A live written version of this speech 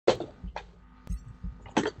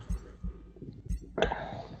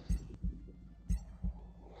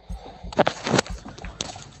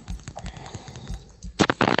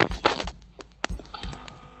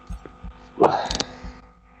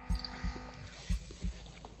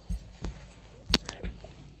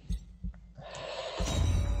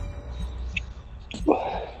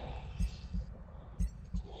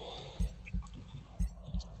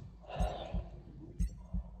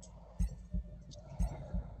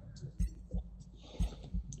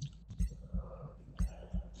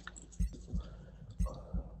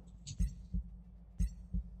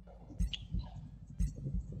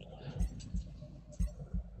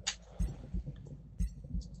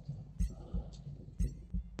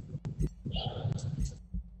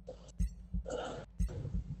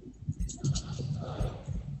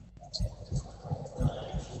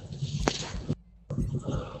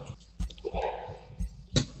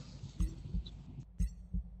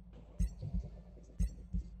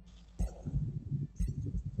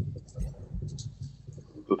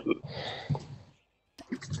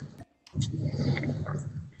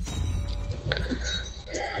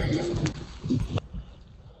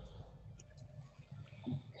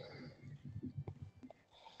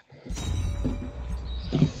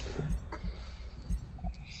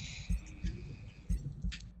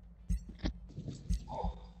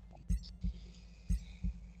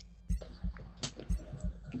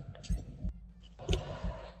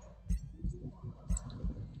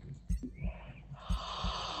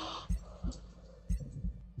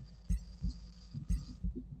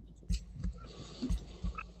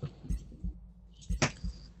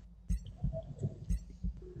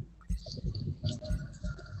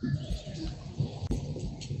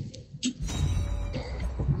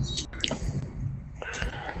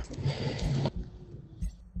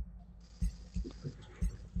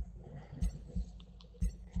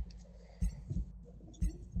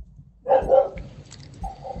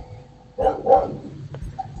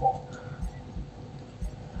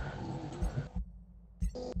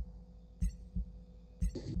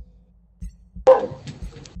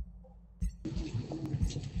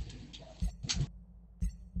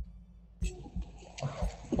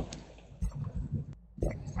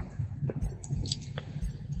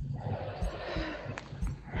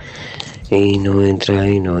Y no entra,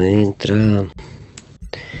 y no entra.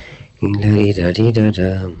 Y la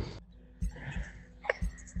irarirara.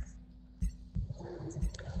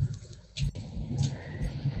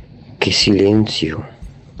 Qué silencio.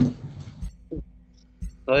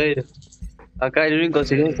 A ver, acá el único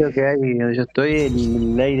silencio que hay donde yo estoy es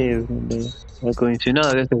el aire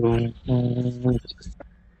acondicionado.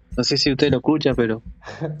 No sé si usted lo escucha, pero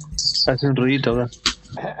hace un ruidito acá.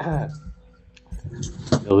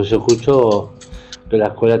 Lo que yo escucho de la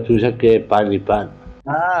escuela tuya que es pan y pan.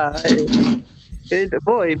 Ah,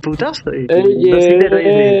 vos, el putazo. Brasilero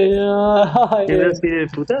ahí, el brasilero, el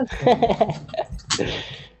putazo.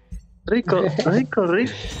 Rico,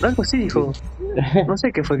 algo sí dijo. No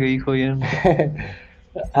sé qué fue que dijo bien.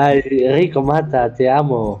 Ay, Rico Mata, te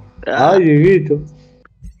amo. Ah. Ay, Dieguito.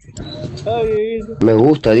 Ay, Dieguito. Me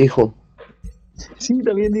gusta, dijo. Sí,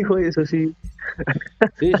 también dijo eso, sí.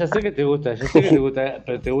 Sí, ya sé que te gusta,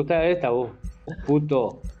 pero te gusta esta vos,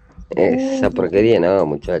 puto. Esa porquería no,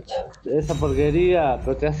 muchacho. Esa porquería,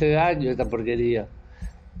 pero te hace daño esta porquería.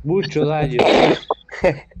 Mucho daño.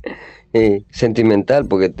 Sentimental,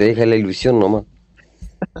 porque te deja la ilusión nomás.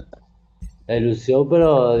 La ilusión,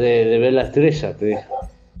 pero de ver la estrella, te deja.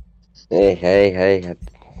 Deja.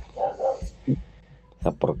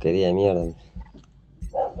 Esa porquería de mierda.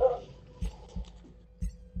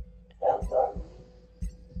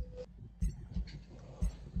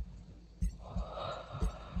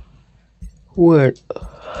 Bueno.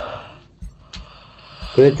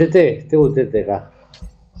 Pero el tete, tengo un tete acá.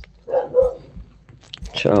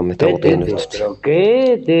 Ya me está botando esto. Pero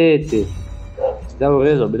qué tete. Estamos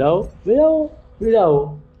viendo, mirá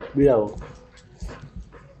vos.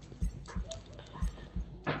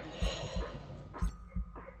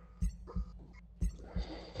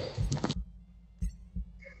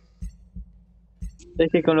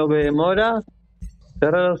 Es que con lo que demora,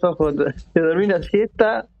 cerrar los ojos, te dormí la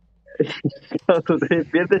siesta, cuando te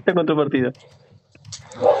despiertes ya con tu partida.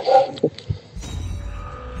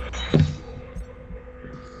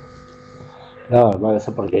 No, hermano,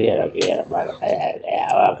 esa porquería no quiero, hermano.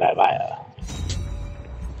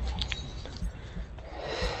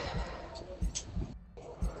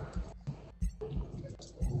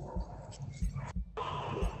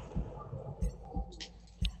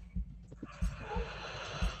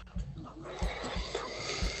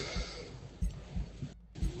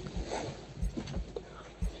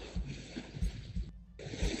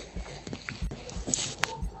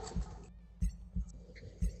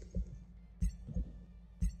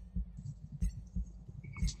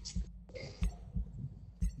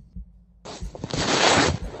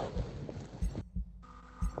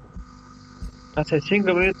 Hace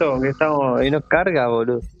 5 minutos que estamos y no carga,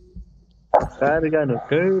 boludo. No carga. Yo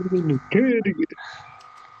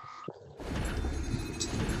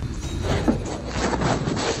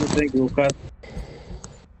tengo que buscar.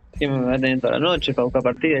 ¿Qué me va a tener toda la noche para buscar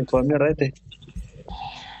partidas? Hijo de mierda este.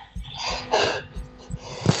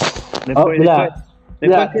 Después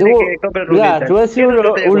tiene que comprar ruleta. Te voy a decir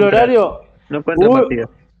un horario. No encuentra partidas.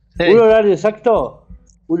 Un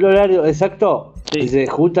horario exacto. Sí. Y se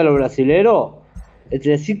juntan los brasileros.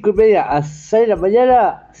 Entre 5:30 a 6 de la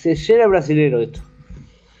mañana se llena el brasilero esto.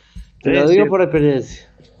 Te lo digo por experiencia.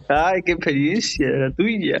 Ay, qué experiencia la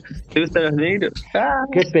tuya. ¿Te gustan los negros?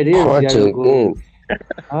 Qué experiencia, loco.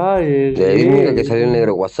 Ay, te mira que salió el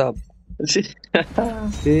negro WhatsApp. Sí.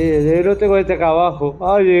 Sí, negro tengo este acá abajo.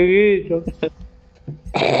 Ay, Dieguito.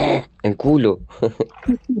 El culo.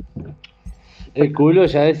 El culo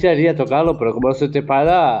ya desearía tocarlo, pero como no se te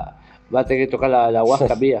para, va a tener que tocar la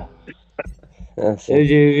guasca mía. Ah, sí. El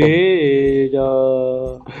Dieguito.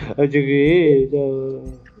 El Dieguito.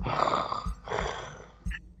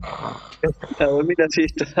 A dormir la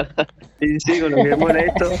siesta. Y sí, con lo que demora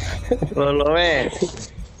esto, por lo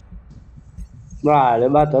menos. Vale,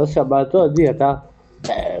 mata, o sea, mata todo el día, está.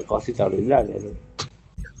 Cosita ordinaria, ¿no?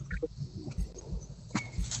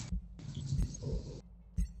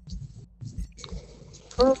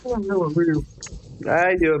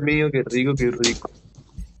 Ay, Dios mío, qué rico, qué rico.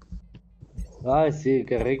 Ay, sí,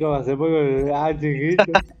 qué rico va a ser porque. Ay, chiquito.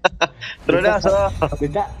 Me estás, Trolazo.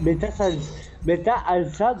 me está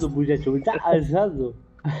alzando, muchacho, me está alzando.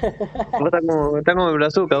 Vos estás como el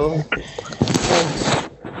brazuca, vos.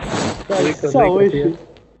 Rico, Alzado, rico, tío. ese.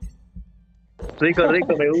 Rico,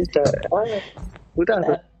 rico, me gusta. Ay,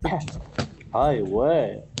 putazo. Ay,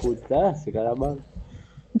 güey, putazo, caramba.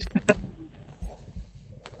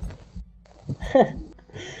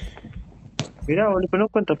 Mirá, boludo, pero no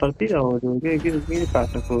cuántas partidas, boludo. ¿Qué le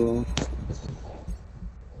pasa, juego?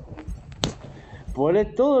 Poné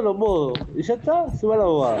todos los modos y ya está, se va la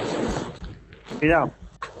bobada. Mirá,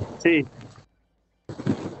 sí.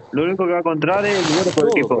 Lo único que va a encontrar es el duelo por Todo,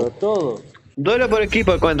 equipo. pero todo. Duelo por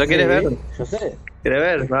equipo encuentra, ¿quieres ver? Yo sé. ¿Quieres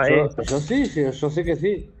ver? Va, Yo sí, sí, yo sé que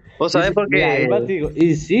sí. Vos sabés por Mirá, qué. además te digo,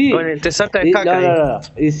 y sí. Con el te salta de Y, caca ahí. no.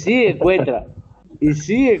 Y sí encuentra. Y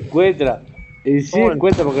sí encuentra. Y sí ¿Cómo-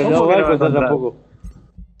 encuentra porque cómo no que va a no va a encontrar encontrar? tampoco.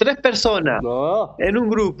 3 personas No. en un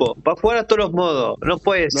grupo para jugar a todos los modos. No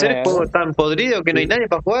puede ser Bueno. juego tan podrido que no hay nadie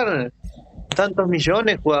para jugar. Tantos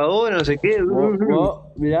millones, jugadores, no sé qué.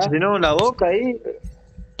 Mirá. Se llenaron la boca ahí.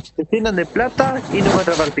 Se llenan de plata y no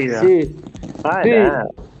otra partida. Sí. Ah, Sí. nada.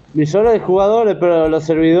 Millones de jugadores, pero los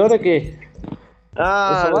servidores que.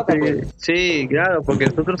 Ah, Eso mata, sí, pues. sí, claro, porque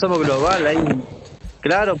nosotros somos global ahí.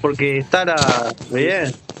 Claro, porque está la.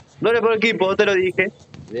 Bien. Doble por equipo, te lo dije.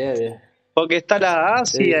 Bien, bien. Porque está la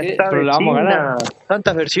Asia, Dije, está pero de la vamos a China. ganar.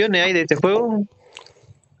 ¿Tantas versiones hay de este juego?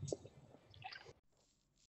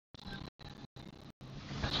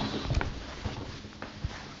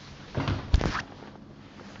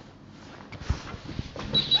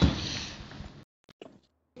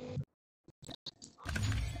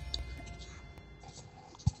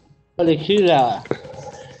 Elegí la.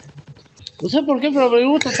 No sé por qué, pero me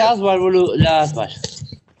gusta esta Asbar, boludo. La Asbar.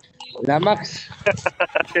 La Max.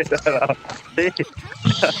 Sí.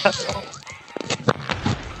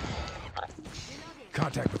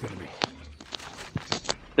 Contact with enemy.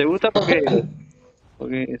 ¿Te gusta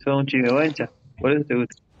porque sos un chimehuencha? Por eso te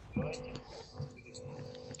gusta.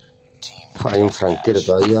 Hay un franquero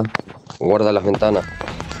todavía. Guarda las ventanas.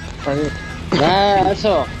 Ah,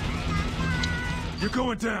 eso. You're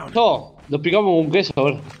going down. No, lo picamos con queso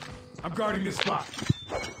ahora. I'm guarding this spot.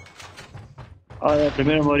 Ahora,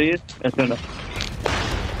 primero morir, el suelo.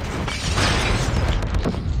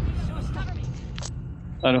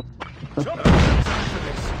 Claro.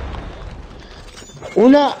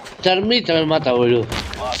 Una termita me mata, boludo.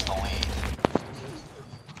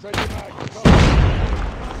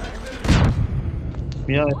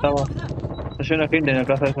 Mirá dónde estamos. Está lleno de gente en la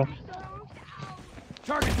casa esa.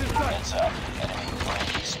 Target's in sight. Heads up. Enemy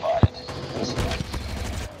UAV spotted.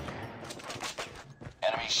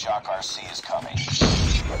 Enemy shock RC is coming.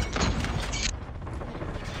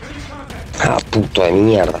 Enemy contact. Ah, puto de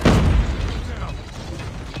mierda.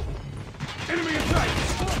 Enemy in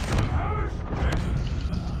sight.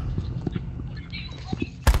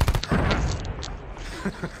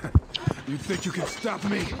 You think you can stop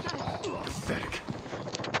me? Pathetic.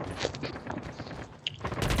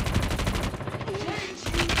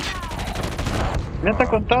 Me está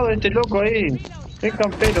contado este loco ahí. Es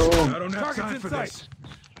campero. I don't have time for this.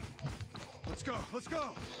 Let's go. Let's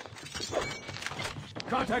go.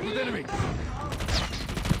 Contact with enemy.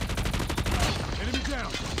 Enemy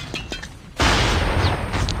down.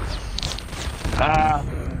 Ah,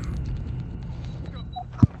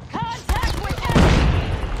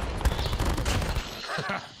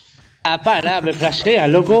 Ah, para, me flashea,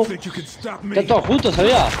 loco. Think you can stop me? Están todos juntos,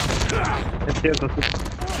 ¿sabía? es cierto. Sí.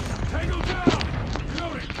 Tango down.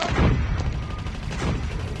 Reloading.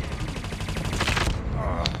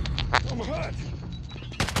 I'm hurt.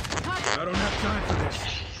 I don't have time for this.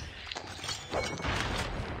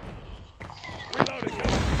 Reloading.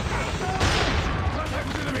 Contact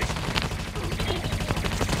with enemy.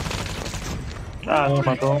 Ah, me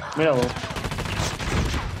mató. Mira vos.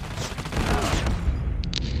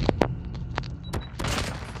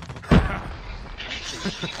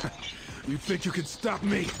 You think you can stop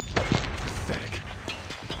me? Pathetic.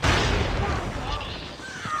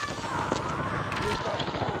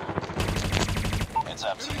 It's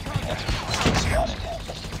up to you. Spotted.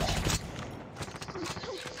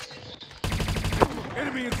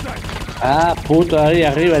 Enemy in sight. Ah, puto, ahí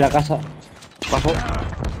arriba de la casa. Bajo.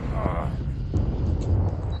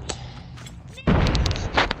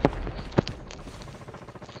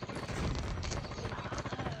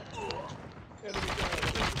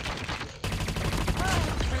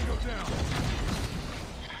 Tango down.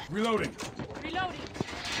 Reloading. Reloading.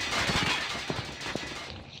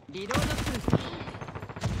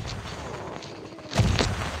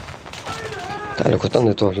 Están costando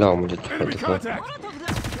de todos lados, muchachos. Enemy contact.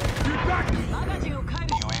 Get back.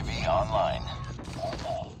 UAV online.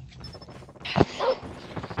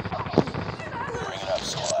 Bring it up,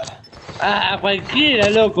 squad. Ah, cualquiera,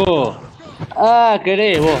 loco. Ah,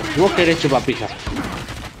 querés vos querés chupapija.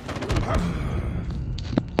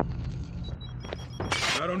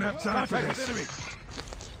 I don't have time for this. Enemy.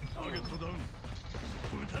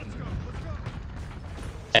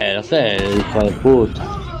 No sé, hijo de puta.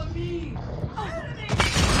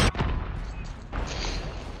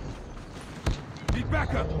 Need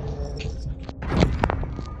backup.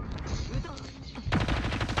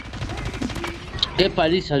 Qué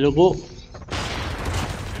paliza, loco.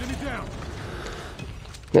 Enemy down.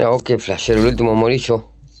 Mira vos qué flashero, el último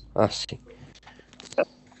morillo. Ah, sí.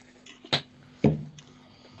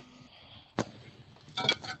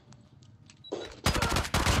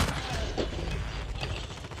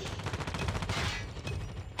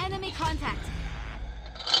 Enemy contact.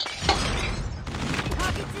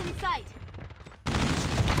 Targets in sight.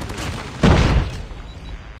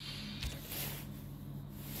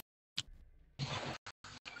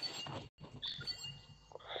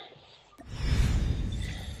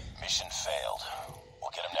 Mission failed.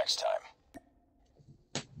 We'll get him next time.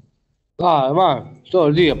 Ah, además, todo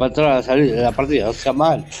el día para entrar a salir de la partida, o sea,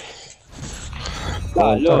 mal.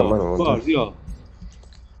 Ah, Montón, hermano, loco, montón. por Dios.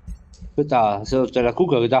 ¿Qué está haciendo la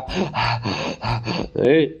cuca? ¿Qué está?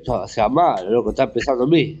 O sea, mal, loco, está empezando en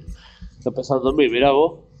mí. Está empezando en mí, mirá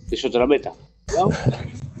vos, que yo te la meta. Mirá vos.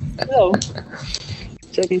 Mirá vos.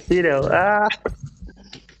 Ya quisiera,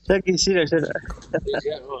 ya quisiera, ya.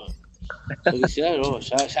 Yo quisiera, no,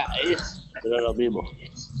 ya es, pero es lo mismo.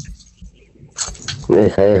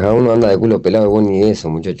 Deja, uno anda de culo pelado y vos ni eso,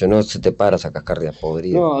 muchacho. No se te paras a cascarrias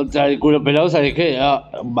podridas. No, el culo pelado, ¿sabes qué?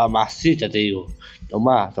 Ah, mamacita, te digo.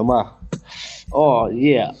 Tomá. Oh,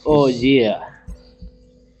 yeah.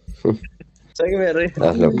 ¿Sabes qué me reí?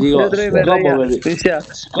 Estás loco. Digo, El otro día me reía. ¿cómo, Decía,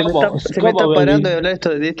 se me ¿Cómo, está cómo, parando de baby?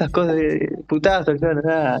 hablar de estas cosas de putazo, claro,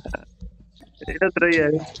 nada. El otro día,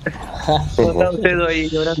 estaba usted ahí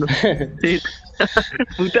llorando. Sí.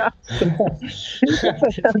 Putazo. Está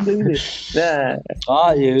pasando, dice. Nada.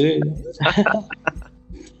 Ay,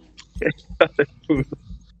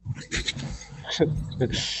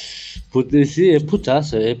 sí, es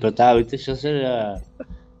putazo, pero está, viste, yo se la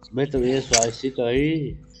meto bien suavecito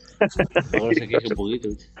ahí, para que se queje un poquito,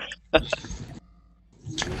 viste.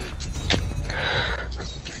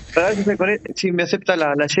 A ver si me acepta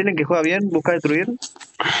la Yelen que juega bien, busca destruir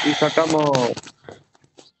y sacamos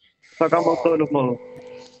todos los modos.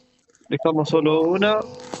 Dejamos solo una.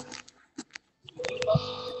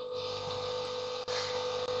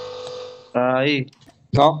 Ahí.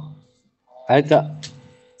 No, ahí está.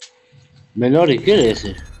 Menor, ¿y qué es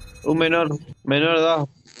ese? Un menor de edad.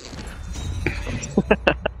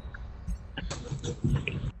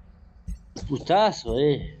 Putazo,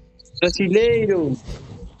 Brasileiro.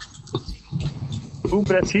 Un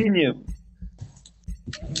brasileño.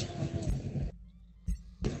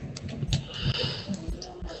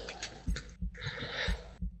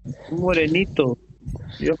 Un morenito.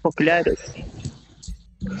 Y ojos claros.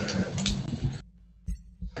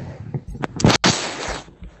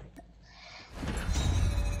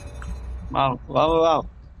 Vamos.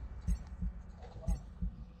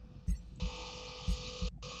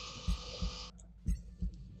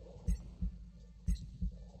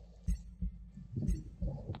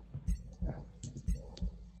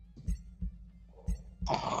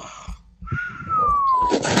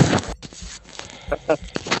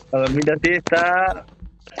 A dormir la siesta.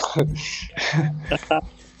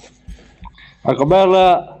 A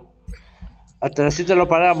comerla. Hasta las 7 lo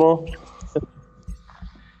paramos.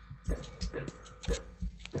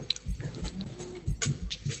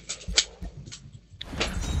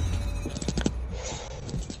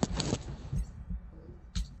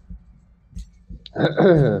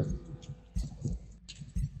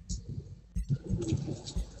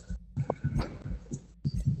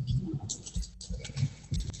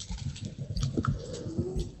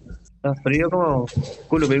 Está frío como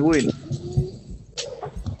culo pingüino.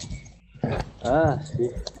 Ah, sí.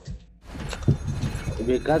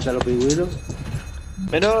 Me encantan los pingüinos.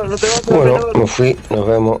 Menor, no te vas, Bueno, menor. me fui, nos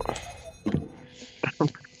vemos.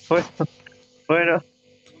 Bueno, bueno.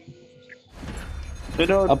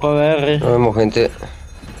 Menor, APBR. Nos vemos, gente.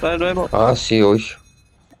 dale, nos vemos. Ah, sí, hoy.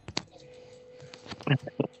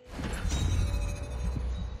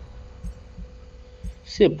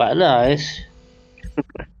 Sí, para nada es.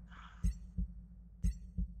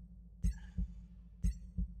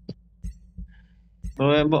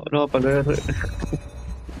 Nos vemos, no, para el BR.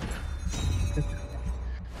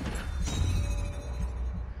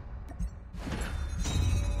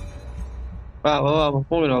 Vamos, vamos,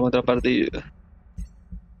 ¿cómo que no vamos a otra partida?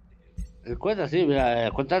 El cuenta sí, mira,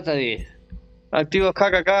 contrata 10. Activo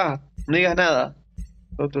KKK, no digas nada.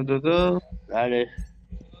 Tu. Dale.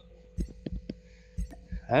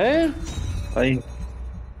 A ver. Ahí.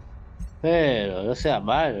 Pero no sea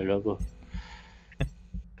malo, loco.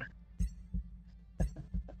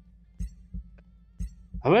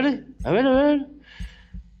 A ver, a ver, a ver.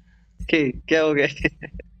 ¿Qué? ¿Qué hago? ¿Qué?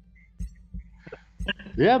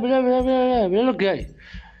 Mirá, mirá, mirá, mirá, mirá, mirá lo que hay.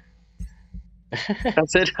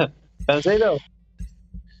 ¿Cancelo? ¿Cancelo?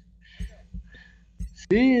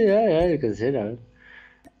 Sí, dale, dale, cancela, a ver.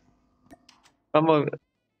 Vamos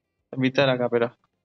a invitar acá, pero.